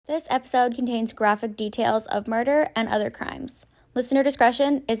This episode contains graphic details of murder and other crimes. Listener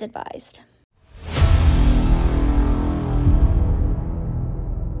discretion is advised.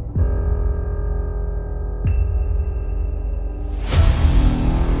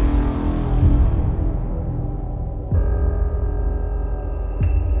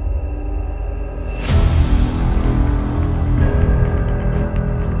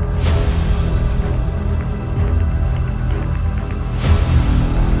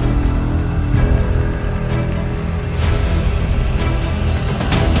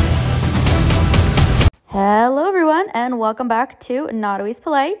 Hello everyone and welcome back to Not Always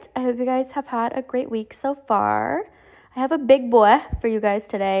Polite. I hope you guys have had a great week so far. I have a big boy for you guys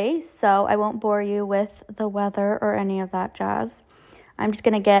today, so I won't bore you with the weather or any of that jazz. I'm just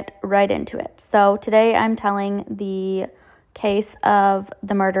going to get right into it. So today I'm telling the case of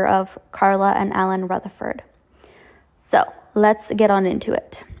the murder of Carla and Alan Rutherford. So let's get on into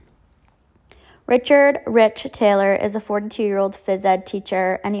it. Richard "Rich" Taylor is a 42-year-old phys ed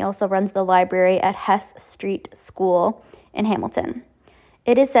teacher, and he also runs the library at Hess Street School in Hamilton.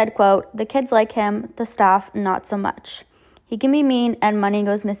 It is said, quote, "The kids like him, the staff not so much. He can be mean and money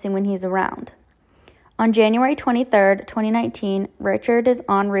goes missing when he's around." On January 23rd, 2019, Richard is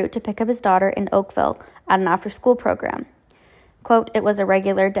en route to pick up his daughter in Oakville at an after-school program. Quote, "It was a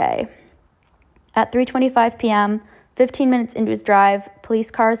regular day. At 3:25 p.m., 15 minutes into his drive, police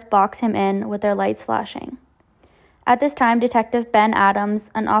cars box him in with their lights flashing. At this time, Detective Ben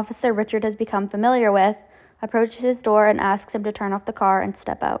Adams, an officer Richard has become familiar with, approaches his door and asks him to turn off the car and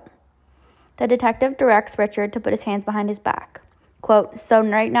step out. The detective directs Richard to put his hands behind his back. Quote, "So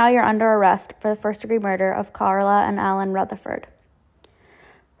right now you're under arrest for the first-degree murder of Carla and Alan Rutherford."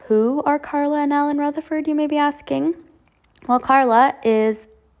 Who are Carla and Alan Rutherford, you may be asking? Well, Carla is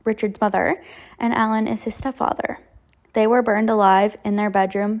Richard's mother, and Alan is his stepfather. They were burned alive in their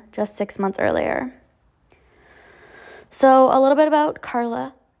bedroom just 6 months earlier. So a little bit about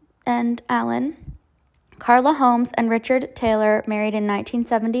Carla and Alan. Carla Holmes and Richard Taylor married in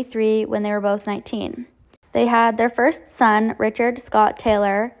 1973 when they were both 19. They had their first son, Richard Scott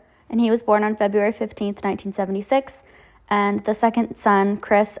Taylor, and he was born on February 15th, 1976, and the second son,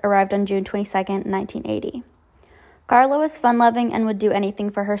 Chris, arrived on June 22nd, 1980. Carla was fun-loving and would do anything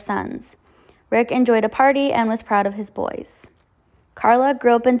for her sons. Rick enjoyed a party and was proud of his boys. Carla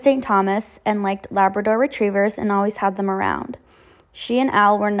grew up in St. Thomas and liked Labrador retrievers and always had them around. She and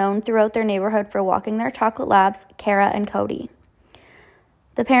Al were known throughout their neighborhood for walking their chocolate labs, Kara and Cody.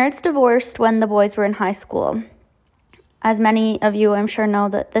 The parents divorced when the boys were in high school. As many of you, I'm sure, know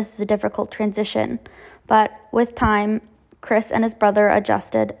that this is a difficult transition, but with time, Chris and his brother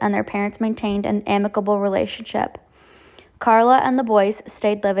adjusted and their parents maintained an amicable relationship. Carla and the boys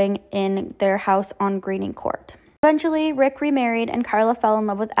stayed living in their house on Greening Court. Eventually, Rick remarried and Carla fell in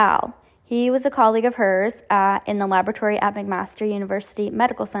love with Al. He was a colleague of hers in the laboratory at McMaster University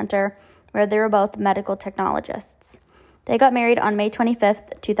Medical Center, where they were both medical technologists. They got married on May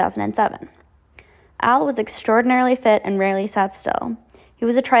 25th, 2007. Al was extraordinarily fit and rarely sat still. He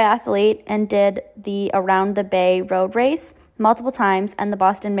was a triathlete and did the Around the Bay road race multiple times and the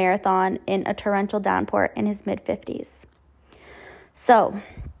Boston Marathon in a torrential downpour in his mid-50s. So,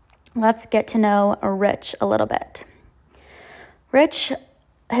 let's get to know Rich a little bit. Rich,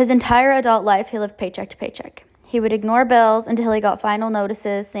 his entire adult life, he lived paycheck to paycheck. He would ignore bills until he got final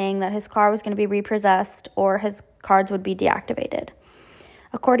notices saying that his car was going to be repossessed or his cards would be deactivated.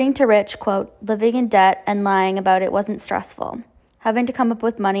 According to Rich, quote, "Living in debt and lying about it wasn't stressful. Having to come up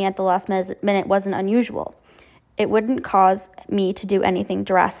with money at the last minute wasn't unusual. It wouldn't cause me to do anything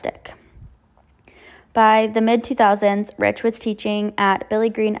drastic." By the mid-2000s, Rich was teaching at Billy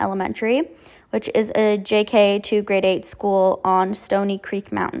Green Elementary, which is a JK to grade 8 school on Stony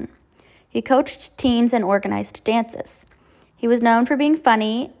Creek Mountain. He coached teams and organized dances. He was known for being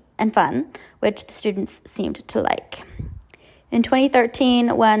funny and fun, which the students seemed to like. In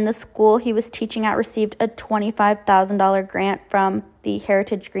 2013, when the school he was teaching at received a $25,000 grant from the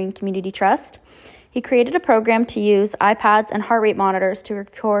Heritage Green Community Trust, he created a program to use iPads and heart rate monitors to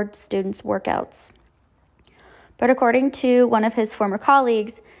record students' workouts. But according to one of his former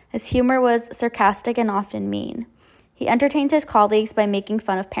colleagues, his humor was sarcastic and often mean. He entertained his colleagues by making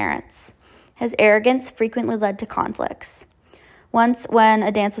fun of parents. His arrogance frequently led to conflicts. Once, when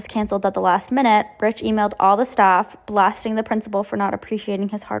a dance was canceled at the last minute, Rich emailed all the staff, blasting the principal for not appreciating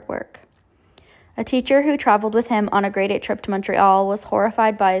his hard work. A teacher who traveled with him on a grade 8 trip to Montreal was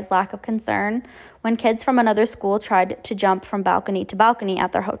horrified by his lack of concern when kids from another school tried to jump from balcony to balcony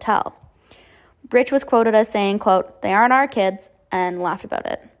at their hotel. Rich was quoted as saying, quote, "They aren't our kids," and laughed about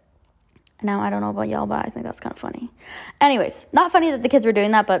it. Now, I don't know about y'all, but I think that's kind of funny. Anyways, not funny that the kids were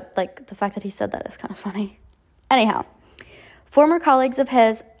doing that, but, like, the fact that he said that is kind of funny. Anyhow, former colleagues of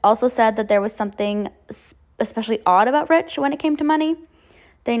his also said that there was something especially odd about Rich when it came to money.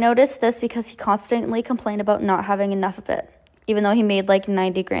 They noticed this because he constantly complained about not having enough of it, even though he made, like,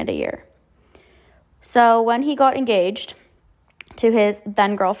 $90,000 a year. So when he got engaged to his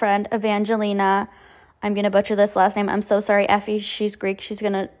then-girlfriend, Evangelina, I'm going to butcher this last name. I'm so sorry, Effie. She's Greek. She's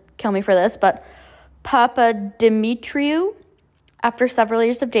going to kill me for this. But Papadimitriou, after several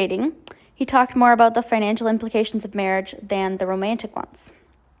years of dating, he talked more about the financial implications of marriage than the romantic ones.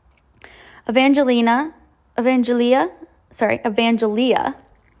 Evangelia,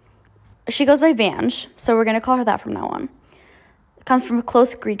 she goes by Vange, so we're going to call her that from now on. Comes from a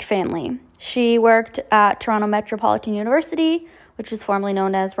close Greek family. She worked at Toronto Metropolitan University, which was formerly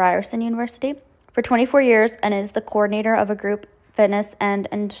known as Ryerson University, for 24 years and is the coordinator of a group fitness and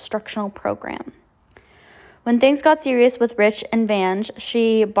instructional program. When things got serious with Rich and Vange,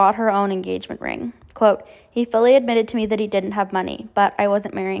 she bought her own engagement ring. Quote, "He fully admitted to me that he didn't have money, but I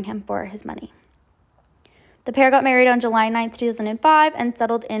wasn't marrying him for his money." The pair got married on July 9th, 2005 and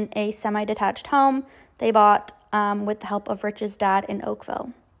settled in a semi-detached home they bought with the help of Rich's dad in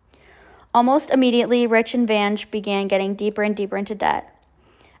Oakville. Almost immediately, Rich and Vange began getting deeper and deeper into debt.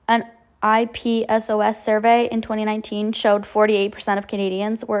 An IPSOS survey in 2019 showed 48% of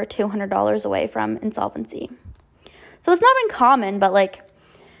Canadians were $200 away from insolvency. So it's not uncommon, but like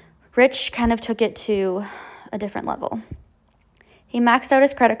Rich kind of took it to a different level. He maxed out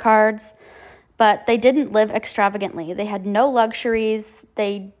his credit cards, but they didn't live extravagantly. They had no luxuries.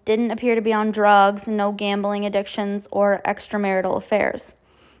 They didn't appear to be on drugs, no gambling addictions, or extramarital affairs.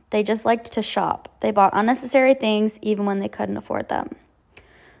 They just liked to shop. They bought unnecessary things even when they couldn't afford them.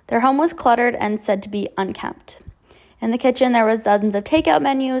 Their home was cluttered and said to be unkempt. In the kitchen, there was dozens of takeout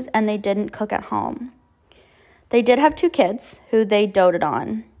menus, and they didn't cook at home. They did have 2 kids who they doted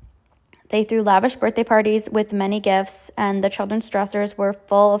on. They threw lavish birthday parties with many gifts, and the children's dressers were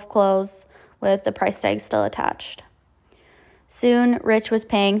full of clothes with the price tag still attached. Soon, Rich was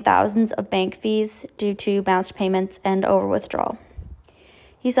paying thousands of bank fees due to bounced payments and over-withdrawal.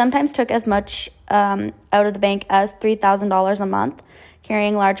 He sometimes took as much out of the bank as $3,000 a month,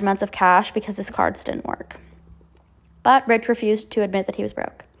 carrying large amounts of cash because his cards didn't work. But Rich refused to admit that he was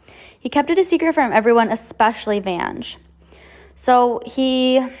broke. He kept it a secret from everyone, especially Vange. So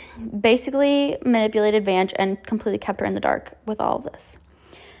he basically manipulated Vange and completely kept her in the dark with all of this.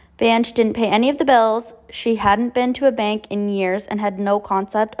 Vange didn't pay any of the bills. She hadn't been to a bank in years and had no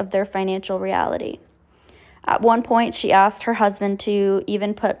concept of their financial reality. At one point, she asked her husband to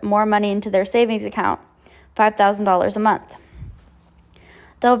even put more money into their savings account, $5,000 a month.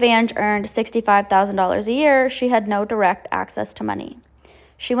 Though Vange earned $65,000 a year, she had no direct access to money.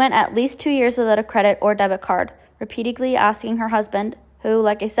 She went at least 2 years without a credit or debit card, repeatedly asking her husband, who,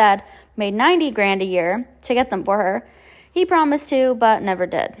 like I said, made $90,000 a year, to get them for her. He promised to, but never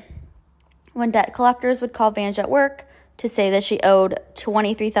did. When debt collectors would call Vange at work to say that she owed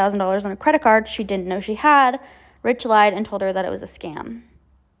 $23,000 on a credit card she didn't know she had, Rich lied and told her that it was a scam.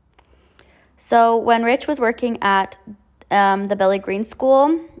 So when Rich was working at the Billy Green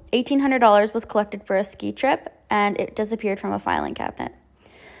School, $1,800 was collected for a ski trip, and it disappeared from a filing cabinet.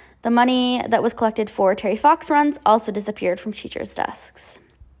 The money that was collected for Terry Fox runs also disappeared from teachers' desks.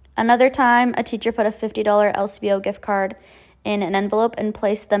 Another time, a teacher put a $50 LCBO gift card in an envelope and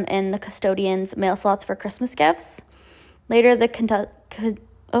placed them in the custodian's mail slots for Christmas gifts. Later,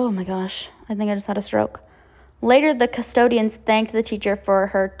 oh my gosh, I think I just had a stroke. Later, the custodians thanked the teacher for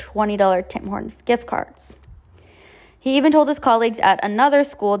her $20 Tim Hortons gift cards. He even told his colleagues at another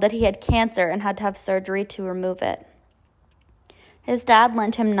school that he had cancer and had to have surgery to remove it. His dad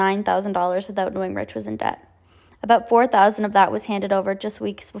lent him $9,000 without knowing Rich was in debt. About $4,000 of that was handed over just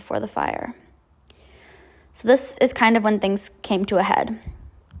weeks before the fire. So this is kind of when things came to a head.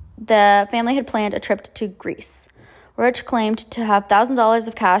 The family had planned a trip to Greece. Rich claimed to have $1,000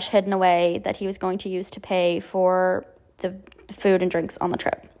 of cash hidden away that he was going to use to pay for the food and drinks on the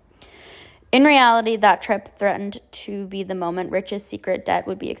trip. In reality, that trip threatened to be the moment Rich's secret debt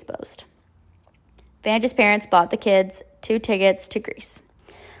would be exposed. Vange's parents bought the kids 2 tickets to Greece.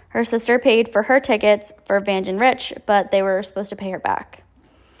 Her sister paid for her tickets for Vange and Rich, but they were supposed to pay her back.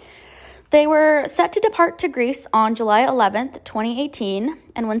 They were set to depart to Greece on July 11th, 2018,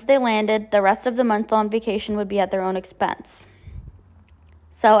 and once they landed, the rest of the month-long vacation would be at their own expense.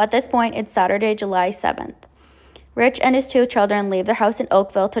 So at this point, it's Saturday, July 7th. Rich and his 2 children leave their house in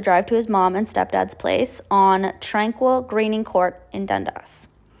Oakville to drive to his mom and stepdad's place on Tranquil Greening Court in Dundas.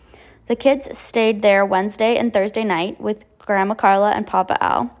 The kids stayed there Wednesday and Thursday night with Grandma Carla and Papa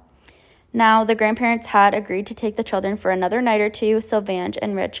Al. Now, the grandparents had agreed to take the children for another night or two so Vange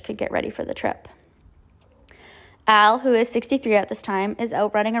and Rich could get ready for the trip. Al, who is 63 at this time, is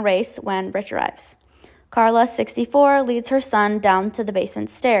out running a race when Rich arrives. Carla, 64, leads her son down to the basement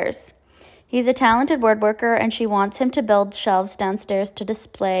stairs. He's a talented woodworker, and she wants him to build shelves downstairs to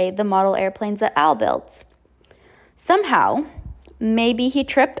display the model airplanes that Al builds. Somehow, maybe he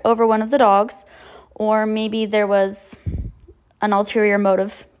tripped over one of the dogs, or maybe there was an ulterior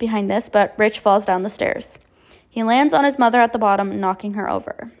motive behind this, but Rich falls down the stairs. He lands on his mother at the bottom, knocking her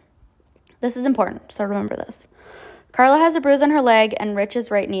over. This is important, so remember this. Carla has a bruise on her leg, and Rich's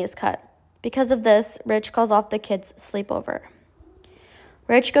right knee is cut. Because of this, Rich calls off the kids' sleepover.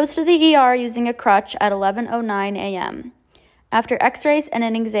 Rich goes to the ER using a crutch at 11:09 a.m. After x-rays and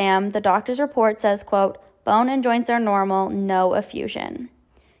an exam, the doctor's report says, quote, "Bone and joints are normal, no effusion."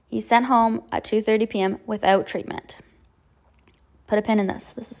 He's sent home at 2:30 p.m. without treatment. Put a pin in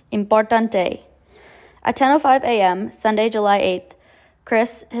this. This is importante. At 10:05 a.m., Sunday, July 8th,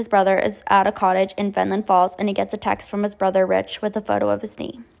 Chris, his brother, is at a cottage in Fenland Falls, and he gets a text from his brother Rich with a photo of his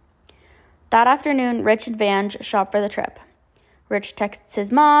knee. That afternoon, Rich and Vange shop for the trip. Rich texts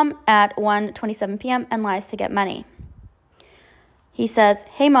his mom at 1:27 p.m. and lies to get money. He says,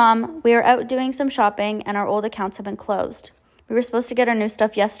 "Hey mom, we are out doing some shopping and our old accounts have been closed. We were supposed to get our new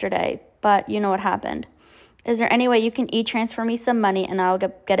stuff yesterday, but you know what happened. Is there any way you can e-transfer me some money and I'll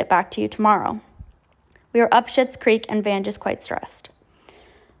get it back to you tomorrow?" We are up Schitt's Creek and Vange is quite stressed.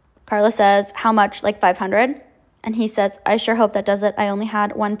 Carla says, "How much, like 500? And he says, "I sure hope that does it. I only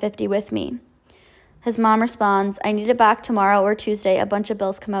had 150 with me." His mom responds, "I need it back tomorrow or Tuesday. A bunch of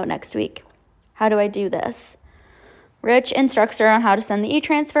bills come out next week. How do I do this?" Rich instructs her on how to send the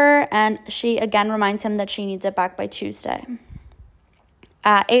e-transfer, and she again reminds him that she needs it back by Tuesday.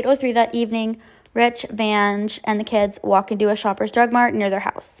 At 8:03 that evening, Rich, Vange, and the kids walk into a Shoppers Drug Mart near their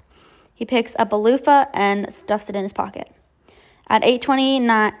house. He picks up a loofah and stuffs it in his pocket. At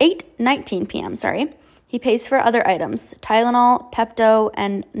 8:19 p.m., he pays for other items, Tylenol, Pepto,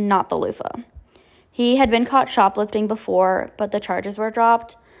 and not the loofah. He had been caught shoplifting before, but the charges were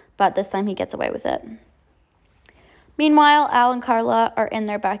dropped, but this time he gets away with it. Meanwhile, Al and Carla are in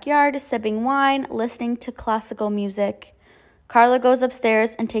their backyard sipping wine, listening to classical music. Carla goes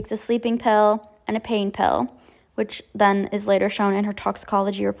upstairs and takes a sleeping pill and a pain pill, which then is later shown in her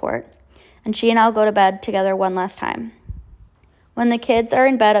toxicology report, and she and Al go to bed together one last time. When the kids are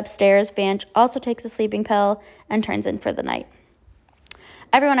in bed upstairs, Vange also takes a sleeping pill and turns in for the night.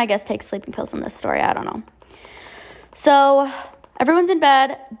 Everyone, I guess, takes sleeping pills in this story. I don't know. So everyone's in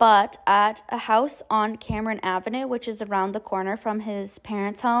bed, but at a house on Cameron Avenue, which is around the corner from his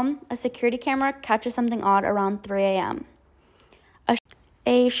parents' home, a security camera catches something odd around 3 a.m.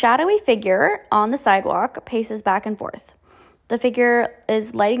 A shadowy figure on the sidewalk paces back and forth. The figure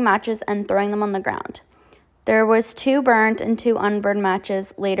is lighting matches and throwing them on the ground. There was 2 burned and 2 unburned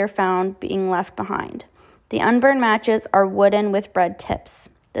matches later found being left behind. The unburned matches are wooden with bread tips.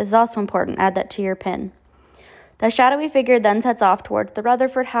 This is also important. Add that to your pin. The shadowy figure then sets off towards the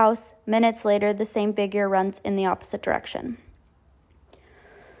Rutherford house. Minutes later, the same figure runs in the opposite direction.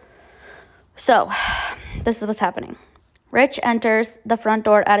 So, this is what's happening. Rich enters the front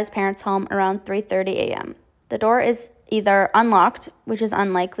door at his parents' home around 3:30 a.m. The door is either unlocked, which is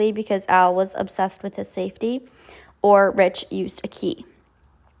unlikely because Al was obsessed with his safety, or Rich used a key.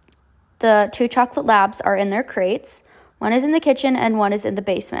 The 2 chocolate labs are in their crates. One is in the kitchen and one is in the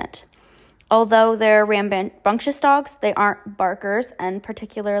basement. Although they're rambunctious dogs, they aren't barkers, and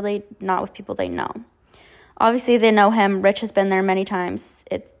particularly not with people they know. Obviously, they know him. Rich has been there many times.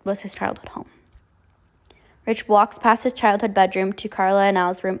 It was his childhood home. Rich walks past his childhood bedroom to Carla and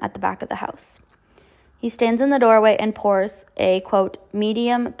Al's room at the back of the house. He stands in the doorway and pours a, quote,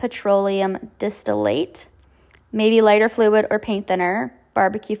 medium petroleum distillate, maybe lighter fluid or paint thinner,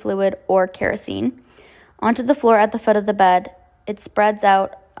 barbecue fluid or kerosene, onto the floor at the foot of the bed. It spreads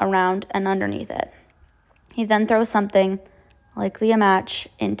out around and underneath it. He then throws something, likely a match,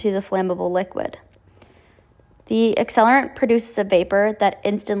 into the flammable liquid. The accelerant produces a vapor that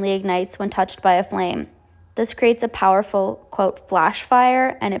instantly ignites when touched by a flame. This creates a powerful, quote, flash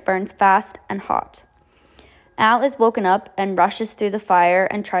fire, and it burns fast and hot. Al is woken up and rushes through the fire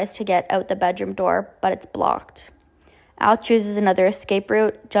and tries to get out the bedroom door, but it's blocked. Al chooses another escape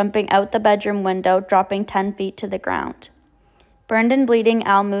route, jumping out the bedroom window, dropping 10 feet to the ground. Burned and bleeding,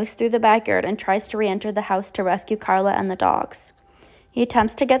 Al moves through the backyard and tries to re-enter the house to rescue Carla and the dogs. He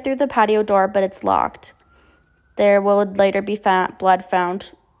attempts to get through the patio door, but it's locked. There will later be blood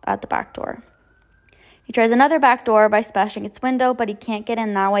found at the back door. He tries another back door by smashing its window, but he can't get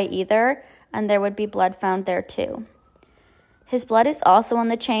in that way either, and there would be blood found there too. His blood is also on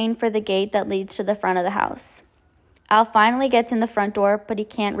the chain for the gate that leads to the front of the house. Al finally gets in the front door, but he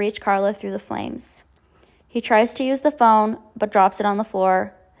can't reach Carla through the flames. He tries to use the phone, but drops it on the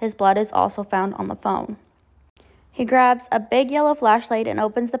floor. His blood is also found on the phone. He grabs a big yellow flashlight and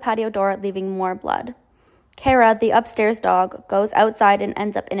opens the patio door, leaving more blood. Kara, the upstairs dog, goes outside and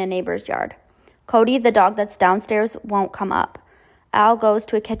ends up in a neighbor's yard. Cody, the dog that's downstairs, won't come up. Al goes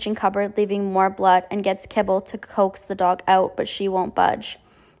to a kitchen cupboard, leaving more blood, and gets Kibble to coax the dog out, but she won't budge.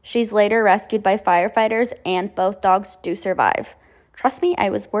 She's later rescued by firefighters, and both dogs do survive. Trust me, I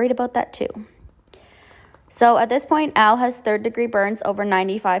was worried about that too. So at this point, Al has third-degree burns over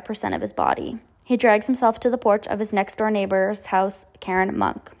 95% of his body. He drags himself to the porch of his next-door neighbor's house, Karen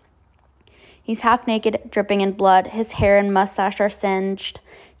Monk. He's half naked, dripping in blood. His hair and mustache are singed.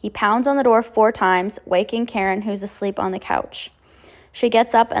 He pounds on the door 4 times, waking Karen, who's asleep on the couch. She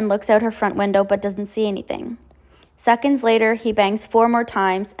gets up and looks out her front window but doesn't see anything. Seconds later, he bangs 4 more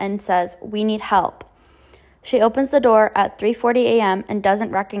times and says, "We need help." She opens the door at 3:40 a.m. and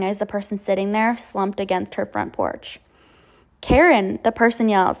doesn't recognize the person sitting there, slumped against her front porch. "Karen," the person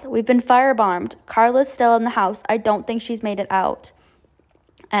yells, "we've been firebombed. Carla's still in the house. I don't think she's made it out."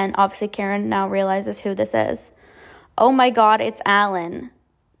 And obviously Karen now realizes who this is. "Oh my God, it's Alan,"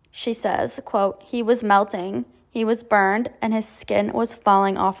 she says, quote, "He was melting. He was burned, and his skin was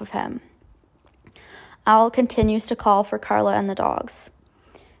falling off of him." Al continues to call for Carla and the dogs.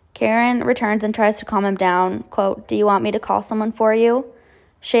 Karen returns and tries to calm him down. Quote, "Do you want me to call someone for you?"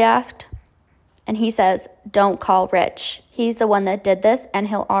 she asked. And he says, "Don't call Rich. He's the one that did this, and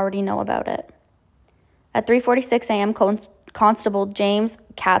he'll already know about it." At 3:46 a.m., Constable James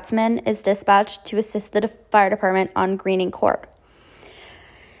Katzman is dispatched to assist the fire department on Greening Court.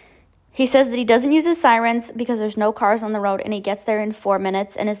 He says that he doesn't use his sirens because there's no cars on the road, and he gets there in 4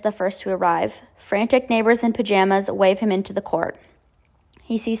 minutes and is the first to arrive. Frantic neighbors in pajamas wave him into the court.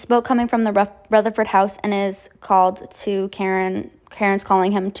 He sees smoke coming from the Rutherford house and is called to Karen. Karen's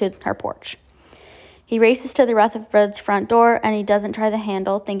calling him to her porch. He races to the Rutherford's front door, and he doesn't try the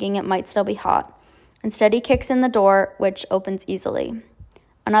handle, thinking it might still be hot. Instead, he kicks in the door, which opens easily.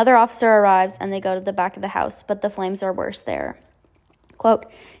 Another officer arrives, and they go to the back of the house, but the flames are worse there. Quote,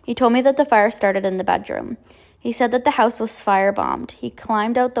 "He told me that the fire started in the bedroom. He said that the house was firebombed. He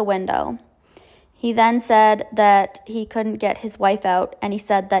climbed out the window. He then said that he couldn't get his wife out, and he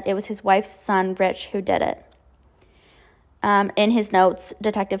said that it was his wife's son, Rich, who did it." In his notes,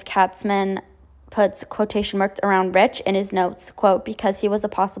 Detective Katzman puts quotation marks around Rich in his notes, quote, "because he was a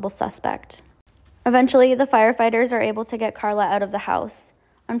possible suspect." Eventually, the firefighters are able to get Carla out of the house.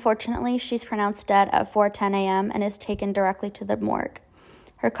 Unfortunately, she's pronounced dead at 4:10 a.m. and is taken directly to the morgue.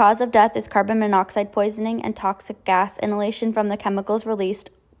 Her cause of death is carbon monoxide poisoning and toxic gas inhalation from the chemicals released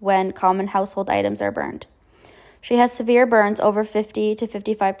when common household items are burned. She has severe burns over 50 to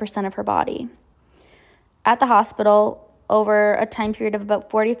 55% of her body. At the hospital, over a time period of about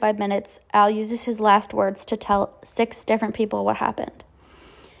 45 minutes, Al uses his last words to tell 6 different people what happened.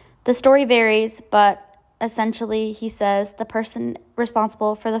 The story varies, but essentially he says the person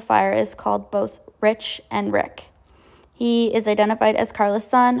responsible for the fire is called both Rich and Rick. He is identified as Carla's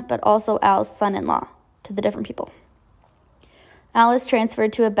son, but also Al's son-in-law to the different people. Al is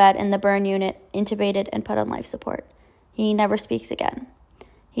transferred to a bed in the burn unit, intubated, and put on life support. He never speaks again.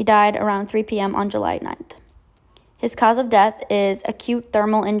 He died around 3 p.m. on July 9th. His cause of death is acute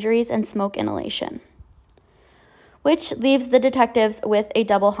thermal injuries and smoke inhalation, which leaves the detectives with a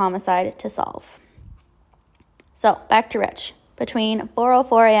double homicide to solve. So, back to Rich. Between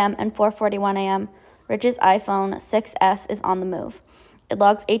 4:04 a.m. and 4:41 a.m., Rich's iPhone 6S is on the move. It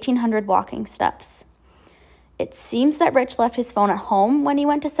logs 1,800 walking steps. It seems that Rich left his phone at home when he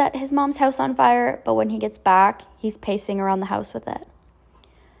went to set his mom's house on fire, but when he gets back, he's pacing around the house with it.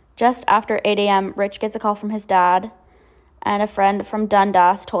 Just after 8 a.m., Rich gets a call from his dad, and a friend from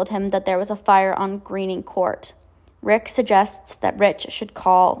Dundas told him that there was a fire on Greening Court. Rick suggests that Rich should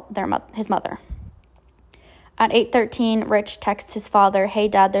call his mother. At 8:13, Rich texts his father, "Hey,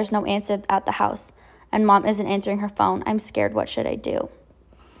 Dad, there's no answer at the house, and Mom isn't answering her phone. I'm scared. What should I do?"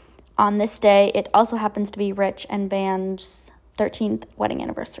 On this day, it also happens to be Rich and Van's 13th wedding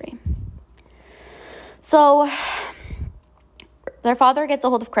anniversary. So, their father gets a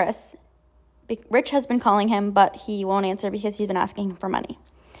hold of Chris. Rich has been calling him, but he won't answer because he's been asking him for money.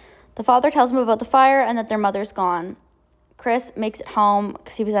 The father tells him about the fire and that their mother's gone. Chris makes it home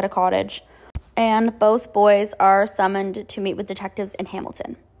because he was at a cottage, and both boys are summoned to meet with detectives in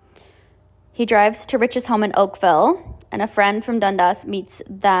Hamilton. He drives to Rich's home in Oakville, and a friend from Dundas meets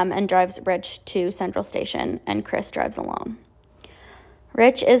them and drives Rich to Central Station, and Chris drives alone.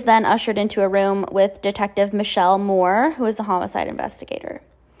 Rich is then ushered into a room with Detective Michelle Moore, who is a homicide investigator.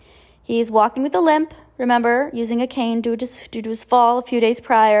 He's walking with a limp, remember, using a cane due to his fall a few days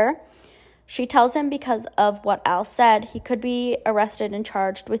prior. She tells him because of what Al said, he could be arrested and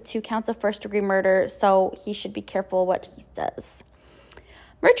charged with 2 counts of first-degree murder, so he should be careful what he says.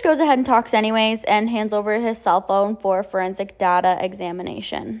 Rich goes ahead and talks anyways and hands over his cell phone for forensic data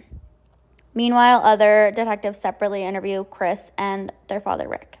examination. Meanwhile, other detectives separately interview Chris and their father,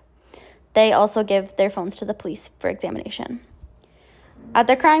 Rick. They also give their phones to the police for examination. At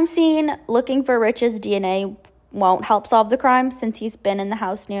the crime scene, looking for Rich's DNA won't help solve the crime since he's been in the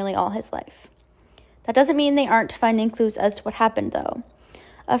house nearly all his life. That doesn't mean they aren't finding clues as to what happened, though.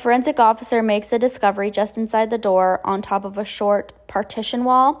 A forensic officer makes a discovery just inside the door on top of a short partition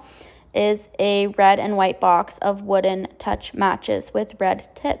wall is a red and white box of wooden touch matches with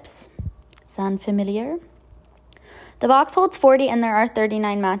red tips. Sound familiar? The box holds 40 and there are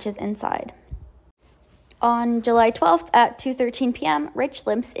 39 matches inside. On July 12th at 2:13 p.m., Rich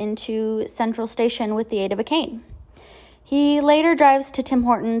limps into Central Station with the aid of a cane. He later drives to Tim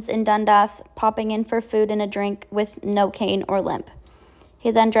Hortons in Dundas, popping in for food and a drink with no cane or limp.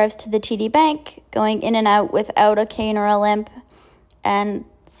 He then drives to the TD Bank, going in and out without a cane or a limp, and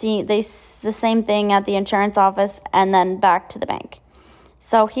the same thing at the insurance office and then back to the bank.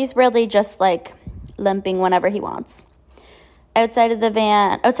 So he's really just like limping whenever he wants. Outside of the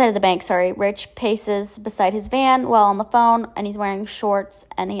bank, Rich paces beside his van while on the phone, and he's wearing shorts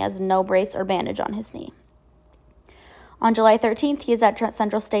and he has no brace or bandage on his knee. On July 13th, he is at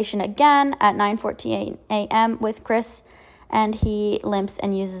Central Station again at 9:14 a.m. with Chris, and he limps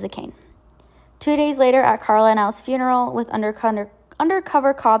and uses a cane. 2 days later, at Carla and Al's funeral, with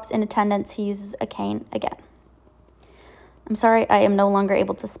undercover cops in attendance, he uses a cane again. I'm sorry, I am no longer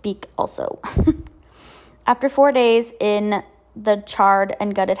able to speak also. After 4 days in the charred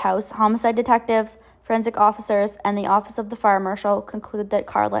and gutted house, homicide detectives, forensic officers, and the Office of the Fire Marshal conclude that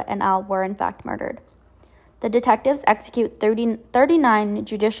Carla and Al were in fact murdered. The detectives execute 39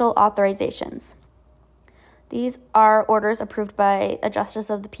 judicial authorizations. These are orders approved by a justice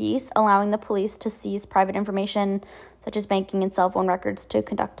of the peace, allowing the police to seize private information such as banking and cell phone records to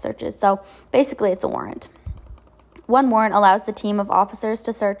conduct searches. So basically, it's a warrant. One warrant allows the team of officers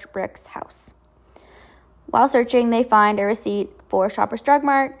to search Rick's house. While searching, they find a receipt for Shoppers Drug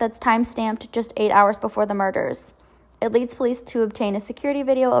Mart that's time-stamped just 8 hours before the murders. It leads police to obtain a security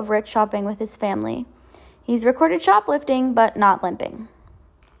video of Rich shopping with his family. He's recorded shoplifting, but not limping.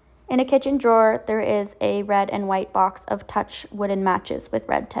 In a kitchen drawer, there is a red and white box of touch wooden matches with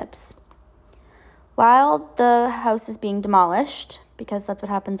red tips. While the house is being demolished, because that's what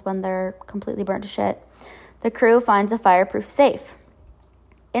happens when they're completely burnt to shit, the crew finds a fireproof safe.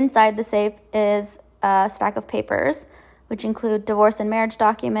 Inside the safe is a stack of papers, which include divorce and marriage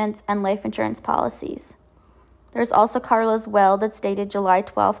documents and life insurance policies. There's also Carla's will that's dated July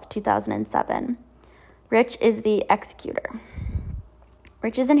 12th, 2007. Rich is the executor.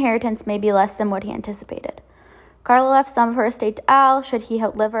 Rich's inheritance may be less than what he anticipated. Carla left some of her estate to Al, should he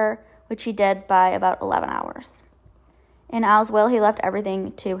outlive her, which he did by about 11 hours. In Al's will, he left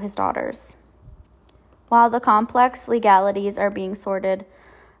everything to his daughters. While the complex legalities are being sorted,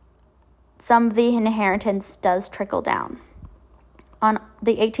 some of the inheritance does trickle down. On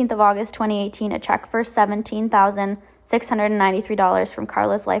the 18th of August, 2018, a check for $17,693 from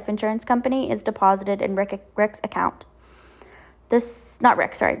Carla's life insurance company is deposited in Rich's account.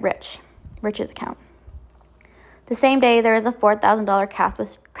 Rich's account. The same day, there is a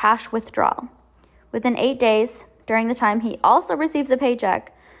 $4,000 cash withdrawal. Within 8 days, during the time he also receives a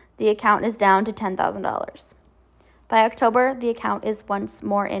paycheck, the account is down to $10,000. By October, the account is once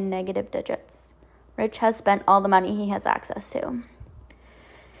more in negative digits. Rich has spent all the money he has access to.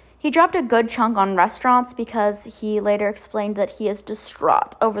 He dropped a good chunk on restaurants because he later explained that he is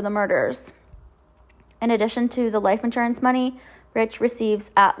distraught over the murders. In addition to the life insurance money, Rich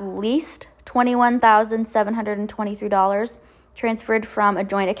receives at least $21,723 transferred from a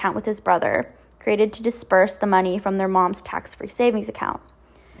joint account with his brother, created to disperse the money from their mom's tax-free savings account.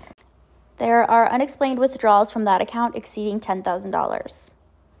 There are unexplained withdrawals from that account exceeding $10,000.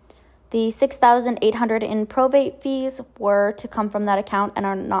 The $6,800 in probate fees were to come from that account and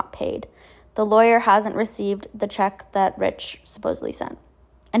are not paid. The lawyer hasn't received the check that Rich supposedly sent.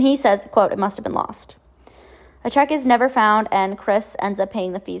 And he says, quote, "It must have been lost." A check is never found, and Chris ends up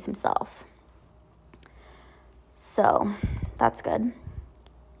paying the fees himself. So, that's good.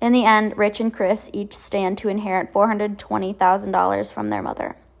 In the end, Rich and Chris each stand to inherit $420,000 from their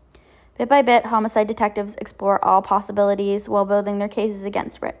mother. Bit by bit, homicide detectives explore all possibilities while building their cases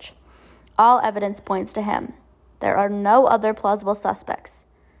against Rich. All evidence points to him. There are no other plausible suspects.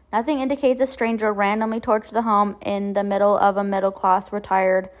 Nothing indicates a stranger randomly torched the home in the middle of a middle-class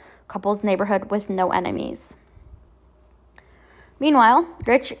retired couple's neighborhood with no enemies. Meanwhile,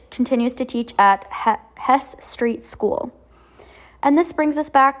 Rich continues to teach at Hess Street School. And this brings us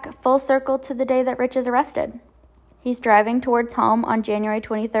back full circle to the day that Rich is arrested. He's driving towards home on January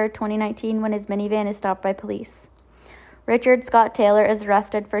 23rd, 2019, when his minivan is stopped by police. Richard Scott Taylor is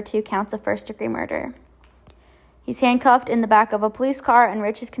arrested for 2 counts of first-degree murder. He's handcuffed in the back of a police car, and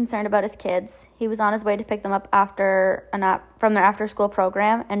Rich is concerned about his kids. He was on his way to pick them up from their after-school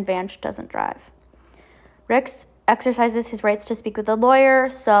program, and Vance doesn't drive. Rick exercises his rights to speak with a lawyer,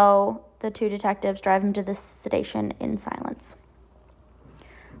 so the 2 detectives drive him to the station in silence.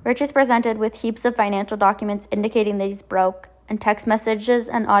 Rich is presented with heaps of financial documents indicating that he's broke, and text messages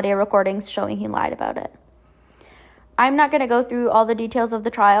and audio recordings showing he lied about it. I'm not going to go through all the details of the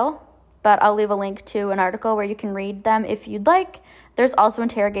trial, but I'll leave a link to an article where you can read them if you'd like. There's also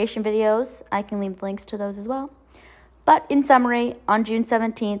interrogation videos. I can leave links to those as well. But in summary, on June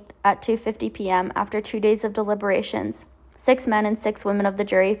 17th at 2:50 p.m., after 2 days of deliberations, 6 men and 6 women of the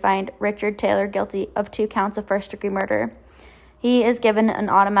jury find Richard Taylor guilty of 2 counts of first-degree murder. He is given an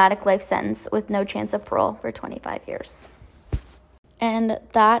automatic life sentence with no chance of parole for 25 years. And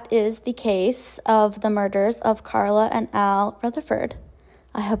that is the case of the murders of Carla and Al Rutherford.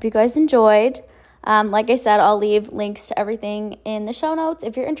 I hope you guys enjoyed. Like I said, I'll leave links to everything in the show notes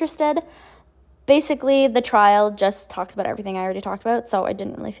if you're interested. Basically, the trial just talks about everything I already talked about, so I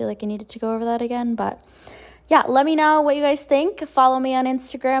didn't really feel like I needed to go over that again. But yeah, let me know what you guys think. Follow me on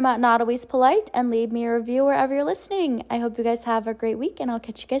Instagram at NotAlwaysPolite and leave me a review wherever you're listening. I hope you guys have a great week, and I'll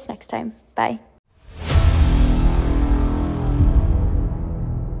catch you guys next time. Bye.